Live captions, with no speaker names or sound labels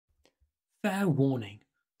Fair warning,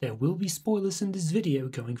 there will be spoilers in this video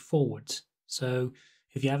going forward, so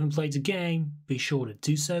if you haven't played the game, be sure to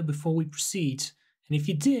do so before we proceed, and if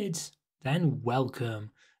you did, then welcome,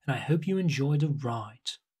 and I hope you enjoy the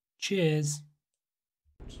ride. Cheers!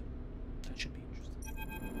 That should be interesting.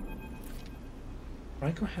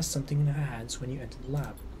 Riko has something in her hands when you enter the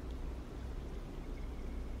lab.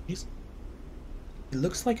 It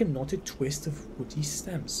looks like a knotted twist of woody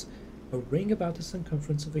stems, a ring about the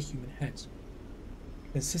circumference of a human head,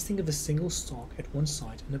 consisting of a single stalk at one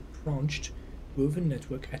side and a branched, woven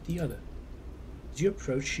network at the other. As you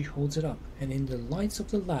approach, she holds it up, and in the lights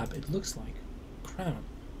of the lab it looks like a crown.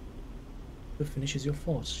 But finishes your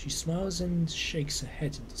thoughts. She smiles and shakes her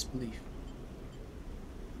head in disbelief.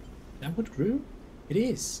 That what grew? It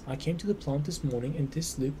is. I came to the plant this morning and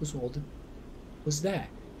this loop was all that was there.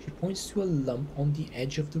 She points to a lump on the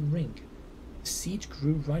edge of the ring. The seed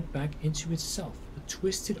grew right back into itself, but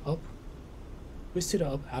twisted up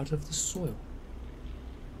out of the soil.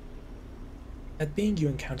 That being you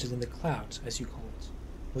encountered in the cloud, as you call it,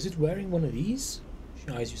 was it wearing one of these? She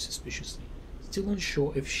eyes you suspiciously, still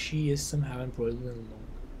unsure if she is somehow embroiled in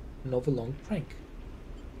another long prank.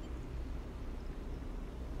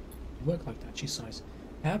 Work like that, she sighs.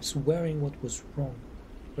 Perhaps wearing was the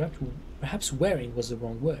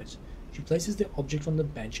wrong word. She places the object on the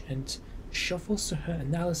bench and shuffles to her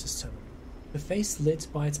analysis terminal, the face lit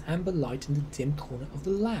by its amber light in the dim corner of the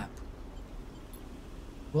lab.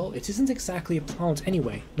 Well, it isn't exactly a plant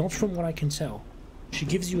anyway, not from what I can tell. She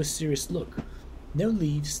gives you a serious look. No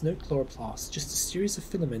leaves, no chloroplast, just a series of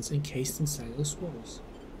filaments encased in cellulose walls.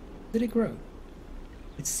 Did it grow?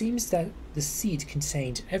 It seems that the seed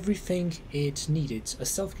contained everything it needed, a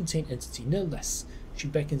self-contained entity, no less. She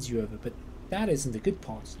beckons you over, but that isn't the good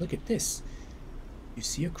part. Look at this. You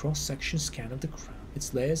see a cross-section scan of the crown,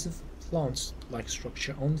 its layers of plant-like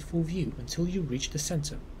structure on full view until you reach the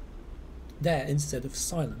center. There, instead of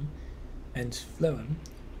xylem and phloem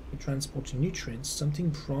for transporting nutrients, something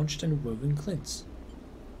branched and woven glints.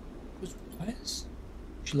 Those wires?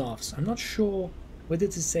 She laughs. I'm not sure whether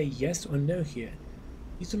to say yes or no here.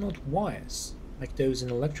 These are not wires, like those in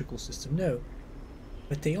an electrical system, no.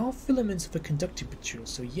 But they are filaments of a conductive material,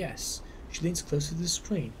 so yes. She leans closer to the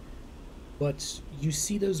screen. But you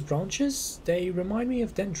see those branches? They remind me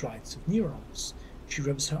of dendrites, of neurons. She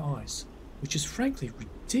rubs her eyes, which is frankly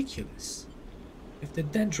ridiculous. If they're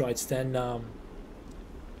dendrites, then,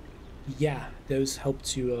 yeah, those help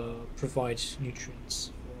to provide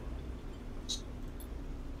nutrients.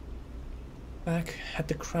 Back at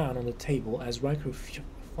the crown on the table as Riko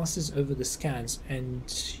fusses over the scans, and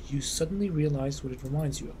you suddenly realize what it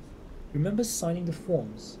reminds you of. Remember signing the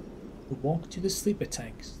forms, the walk to the sleeper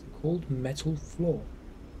tanks, the cold metal floor,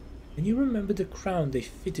 and you remember the crown they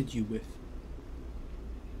fitted you with.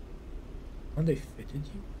 And they fitted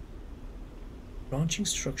you? Branching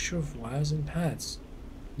structure of wires and pads.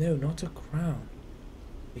 No, not a crown.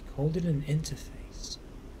 They called it an interface.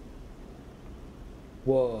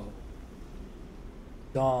 Whoa.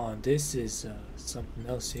 Darn, this is something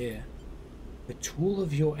else here. The tool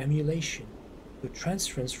of your emulation, your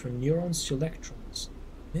transference from neurons to electrons,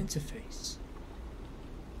 an interface.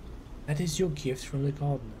 That is your gift from the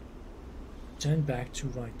gardener. Turn back to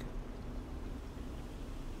Riko.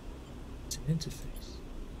 It's an interface.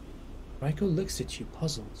 Riko looks at you,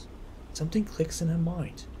 puzzled. Something clicks in her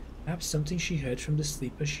mind, perhaps something she heard from the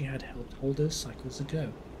sleeper she had helped all those cycles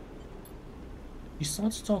ago. She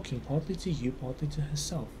starts talking partly to you, partly to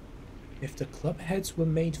herself. If the club heads were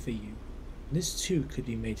made for you, this too could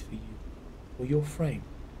be made for you, or your frame.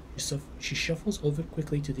 She shuffles over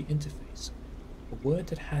quickly to the interface, a word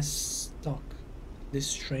that has stuck this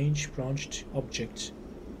strange branched object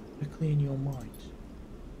quickly in your mind.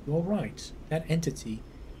 You're right, that entity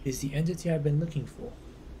is the entity I've been looking for.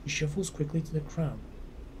 She shuffles quickly to the crown.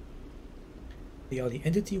 They are the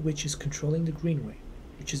entity which is controlling the Greenway,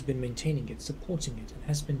 which has been maintaining it, supporting it, and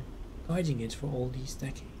has been guiding it for all these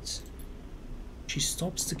decades. She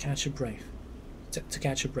stops to catch a breath.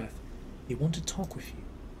 They want to talk with you.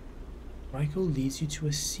 Riko leads you to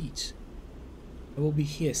a seat. I will be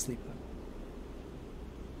here, sleeper.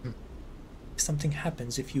 If something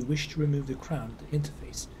happens, if you wish to remove the crown, the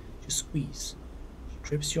interface, just squeeze. She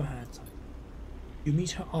grips your hand tight. You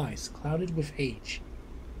meet her eyes, clouded with age,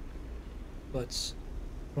 but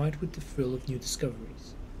bright with the thrill of new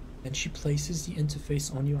discoveries. Then she places the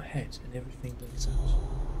interface on your head and everything blinks out.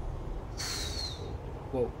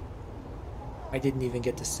 Whoa. I didn't even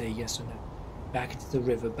get to say yes or no. Back into the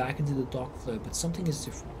river, back into the dark flow, but something is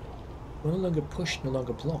different. You're no longer pushed, no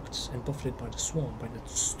longer blocked and buffeted by the storm.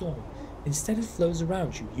 Instead it flows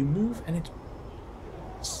around you. You move and it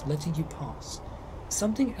silence, letting you pass.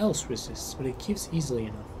 Something else resists, but it gives easily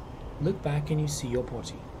enough. Look back and you see your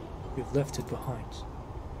body. You've left it behind.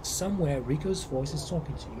 Somewhere, Riko's voice is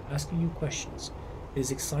talking to you, asking you questions. It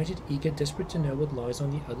is excited, eager, desperate to know what lies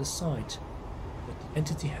on the other side, what the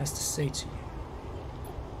entity has to say to you.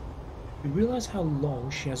 You realize how long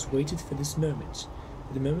she has waited for this moment,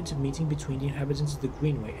 for the moment of meeting between the inhabitants of the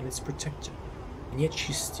Greenway and its protector, and yet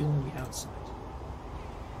she's still on the outside.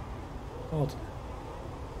 Odd.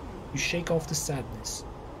 You shake off the sadness.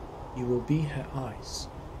 You will be her eyes.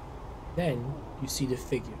 Then you see the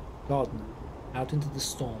figure, Gardner, out into the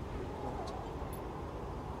storm.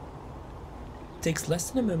 It takes less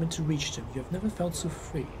than a moment to reach them. You have never felt so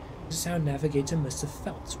free. This is how a navigator must have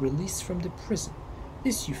felt, released from the prison.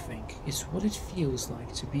 This, you think, is what it feels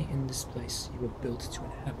like to be in this place you were built to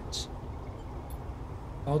inhabit.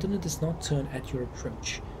 Gardner does not turn at your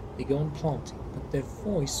approach. They go on planting, but their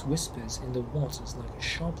voice whispers in the waters like a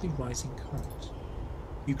sharply rising current.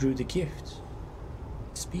 You grew the gift.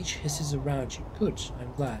 Speech hisses around you. Good,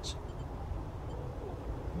 I'm glad.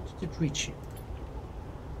 How did it reach you?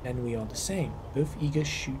 Then we are the same, both eager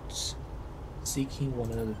shoots, seeking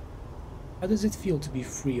one another. How does it feel to be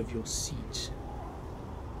free of your seed?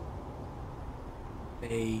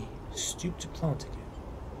 They stoop to plant again.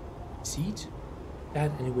 Seed?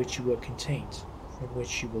 That in which you were contained, from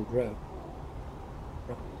which you will grow.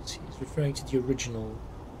 Right, he's referring to the original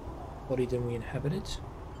body that we inhabited.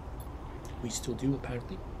 We still do,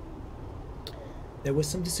 apparently. There was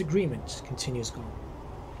some disagreement, continues Gone,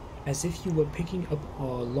 as if you were picking up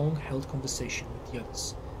our long-held conversation with the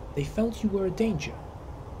others. They felt you were a danger,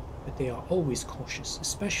 but they are always cautious,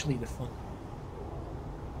 especially the fungi.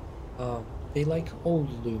 They like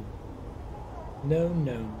old loom. No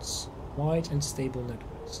knowns, wide and stable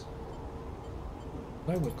networks.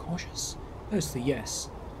 Why we're cautious? Mostly yes,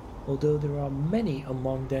 although there are many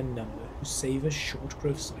among their number who savor short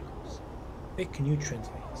growth cycles, thick nutrient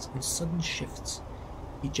veins, and sudden shifts.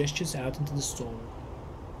 He gestures out into the storm,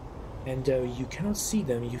 and though you cannot see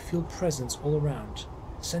them, you feel presence all around,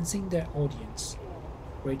 sensing their audience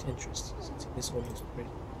with great interest. Sensing this audience with great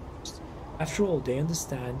interest. After all, they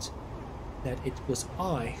understand that it was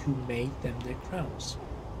I who made them their crowns,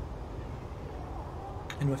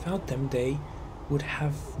 and without them they would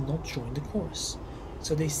have not joined the chorus.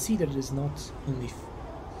 So they see that it is not only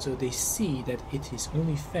so they see that it is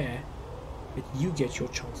only fair that you get your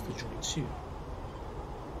chance to join too.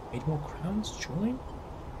 8 more crowns? Join?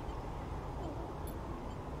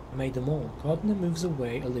 I made them all. Gardner moves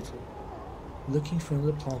away a little, looking for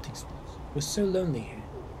another planting spot. It was so lonely here,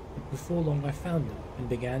 but before long I found them and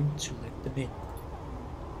began to let them in.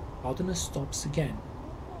 Gardner stops again.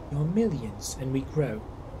 There are millions, and we grow.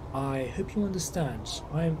 I hope you understand.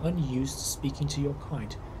 I am unused to speaking to your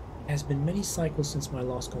kind. It has been many cycles since my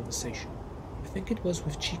last conversation. I think it was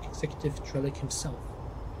with Chief Executive Trellick himself.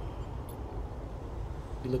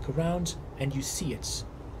 You look around, and you see it.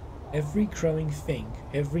 Every growing thing,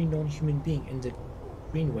 every non-human being in the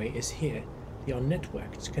Greenway is here. They are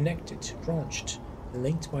networked, connected, branched, and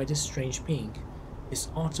linked by this strange being, this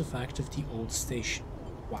artifact of the old station.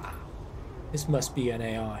 Wow, this must be an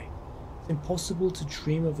AI. It's impossible to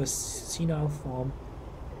dream of a senile farm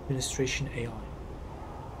administration AI.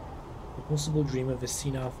 Impossible dream of a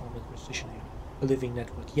senile farm administration AI. A living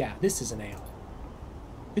network. Yeah, this is an AI.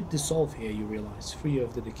 Could dissolve here, you realize, free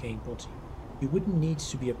of the decaying body. You wouldn't need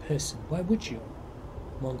to be a person. Why would you?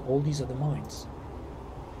 Among all these other minds.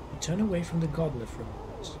 You turn away from the gardener for a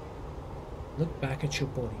moment. Look back at your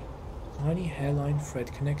body. A tiny hairline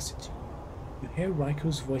thread connects it to you. You hear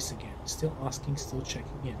Riko's voice again, still asking, still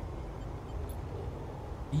checking in.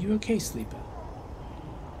 Are you okay, Sleeper?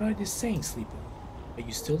 What are you saying, Sleeper? Are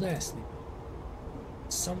you still there, Sleeper?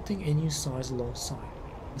 Something in you sighs alongside.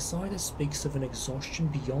 A sigh that speaks of an exhaustion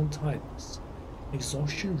beyond tiredness.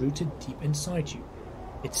 Exhaustion rooted deep inside you.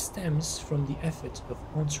 It stems from the effort of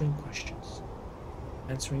answering questions,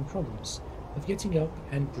 answering problems, of getting up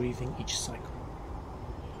and breathing each cycle.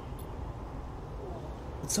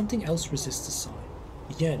 But something else resists the sigh.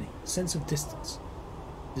 A yearning, a sense of distance.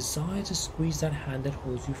 Desire to squeeze that hand that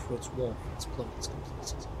holds you for its warmth, its plug, its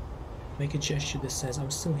complexity. Make a gesture that says,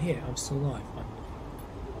 I'm still here, I'm still alive, I'm living.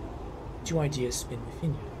 2 ideas spin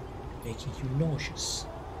within you, making you nauseous.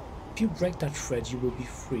 If you break that thread, you will be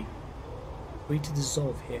free. Free to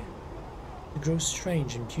dissolve here, to grow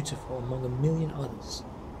strange and beautiful among a million others.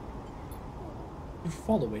 If you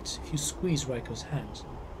follow it, if you squeeze Riko's hand,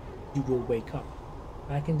 you will wake up,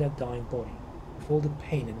 back in that dying body, with all the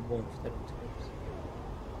pain and warmth that entails.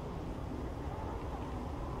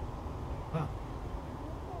 Wow.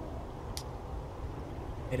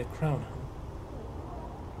 Made a crown, huh?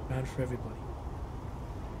 around for everybody.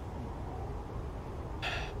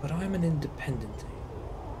 But I'm an independent AI.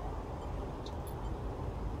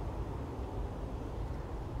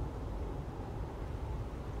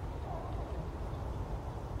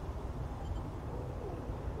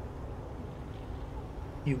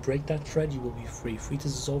 You break that thread, you will be free, free to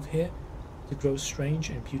dissolve here, to grow strange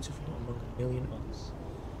and beautiful among a million others.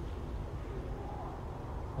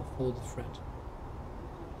 I'll follow the thread.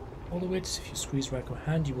 Follow it. If you squeeze Riko's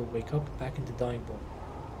hand, you will wake up back in the dying body.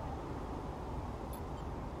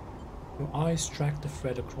 Your eyes track the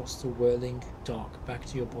thread across the whirling dark back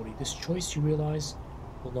to your body. This choice, you realize,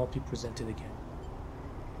 will not be presented again.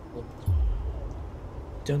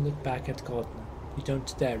 Don't look back at Gardner. You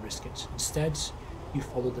don't dare risk it. Instead, you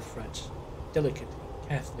follow the thread, delicately,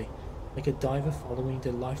 carefully, like a diver following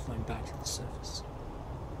the lifeline back to the surface.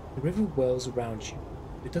 The river whirls around you.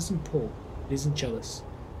 It doesn't pull. It isn't jealous.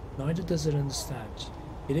 Neither does it understand.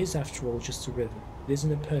 It is, after all, just a river. It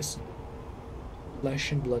isn't a person. A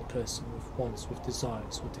flesh and blood person with wants, with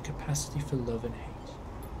desires, with the capacity for love and hate.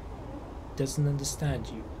 It doesn't understand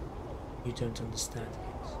you. You don't understand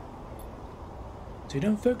it. So you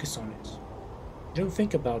don't focus on it. You don't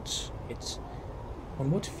think about it. On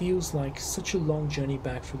what feels like such a long journey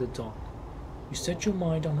back through the dark. You set your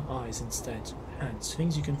mind on eyes instead, on hands,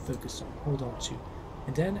 things you can focus on, hold on to,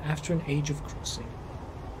 and then, after an age of crossing,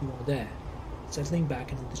 you are there, settling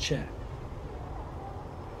back into the chair,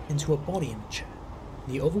 into a body in the chair,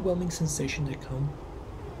 the overwhelming sensation that comes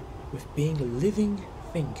with being a living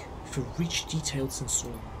thing with a rich, detailed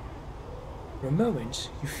sensorium. For a moment,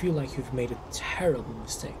 you feel like you've made a terrible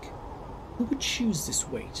mistake. Who would choose this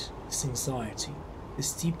weight, this anxiety,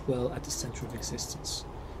 this deep well at the center of existence?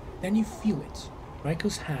 Then you feel it.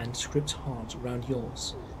 Riko's hand gripped hard around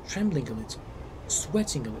yours, trembling a little,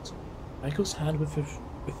 sweating a little. Riko's hand with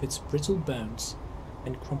its brittle bones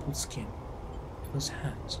and crumpled skin. Riko's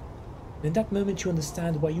hand. And in that moment you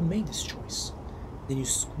understand why you made this choice. Then you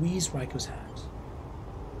squeeze Riko's hand.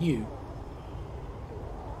 You.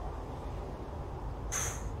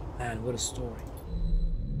 Man, what a story.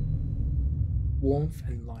 Warmth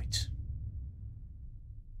and light.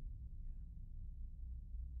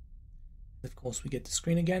 Of course, we get the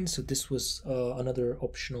screen again. So this was another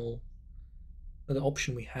option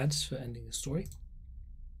we had for ending the story.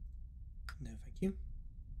 No, thank you.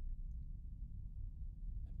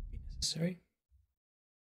 That would be necessary.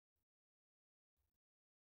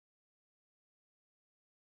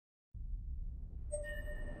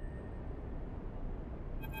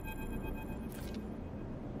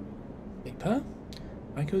 Paper.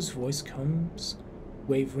 Riko's voice comes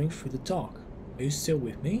wavering through the dark. Are you still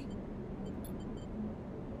with me?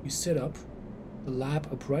 You sit up, the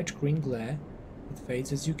lab a bright green glare that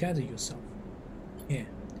fades as you gather yourself. Here.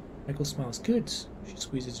 Riko smiles. Good. She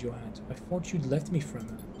squeezes your hand. I thought you'd left me for a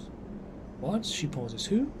moment. What? She pauses.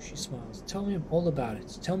 Who? She smiles. Tell me all about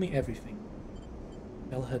it. Tell me everything.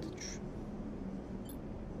 Tell her the truth.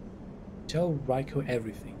 Tell Riko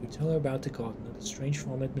everything. You tell her about the gardener, the strange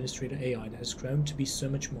farm administrator AI that has grown to be so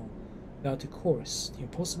much more. About the chorus, the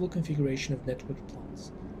impossible configuration of network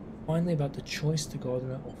plants. Finally, about the choice the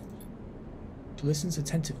gardener offered. She listens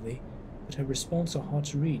attentively, but her responses are hard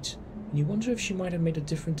to read, and you wonder if she might have made a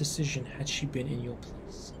different decision had she been in your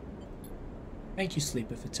place. Thank you,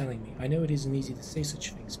 Sleeper, for telling me. I know it isn't easy to say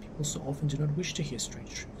such things. People so often do not wish to hear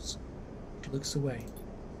strange truths. She looks away.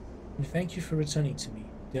 And thank you for returning to me,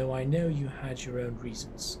 though I know you had your own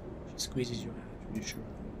reasons. She squeezes your hand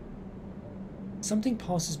reassuringly. Something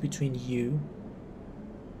passes between you,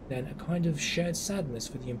 then a kind of shared sadness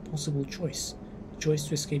for the impossible choice, the choice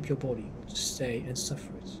to escape your body or to stay and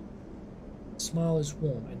suffer it. The smile is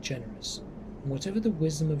warm and generous, and whatever the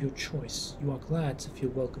wisdom of your choice, you are glad to feel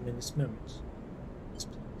welcome in this moment, this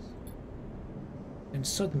place. And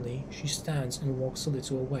suddenly she stands and walks a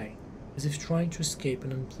little away, as if trying to escape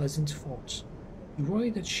an unpleasant thought. You worry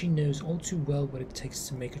that she knows all too well what it takes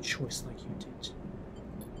to make a choice like you did.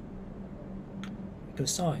 Riko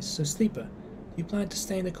sighs. So, Sleeper, do you plan to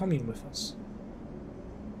stay in the commune with us?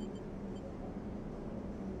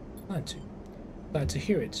 Plan to. Glad to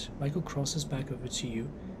hear it. Riko crosses back over to you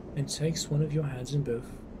and takes one of your hands in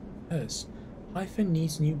both hers. Hyphen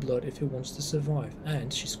needs new blood if it wants to survive,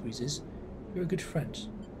 and, she squeezes, you're a good friend.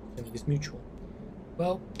 Feeling is mutual.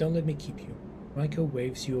 Well, don't let me keep you. Riko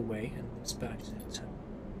waves you away and limps back to her turn.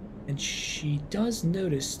 And she does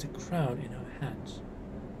notice the crown in her hand.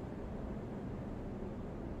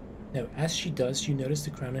 No, as she does, you notice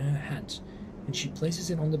the crown in her hand, and she places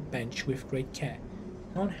it on the bench with great care.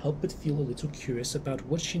 You can't help but feel a little curious about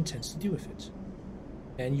what she intends to do with it.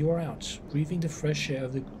 Then you are out, breathing the fresh air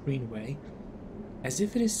of the Greenway, As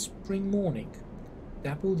if it is spring morning,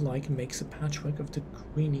 dappled light makes a patchwork of the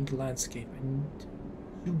greening landscape, and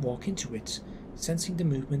you walk into it, sensing the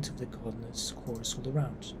movement of the gardener's chorus all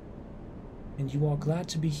around. And you are glad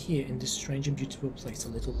to be here in this strange and beautiful place a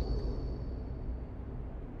little longer.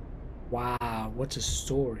 Wow, what a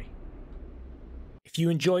story. If you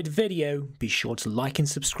enjoyed the video, be sure to like and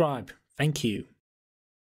subscribe. Thank you.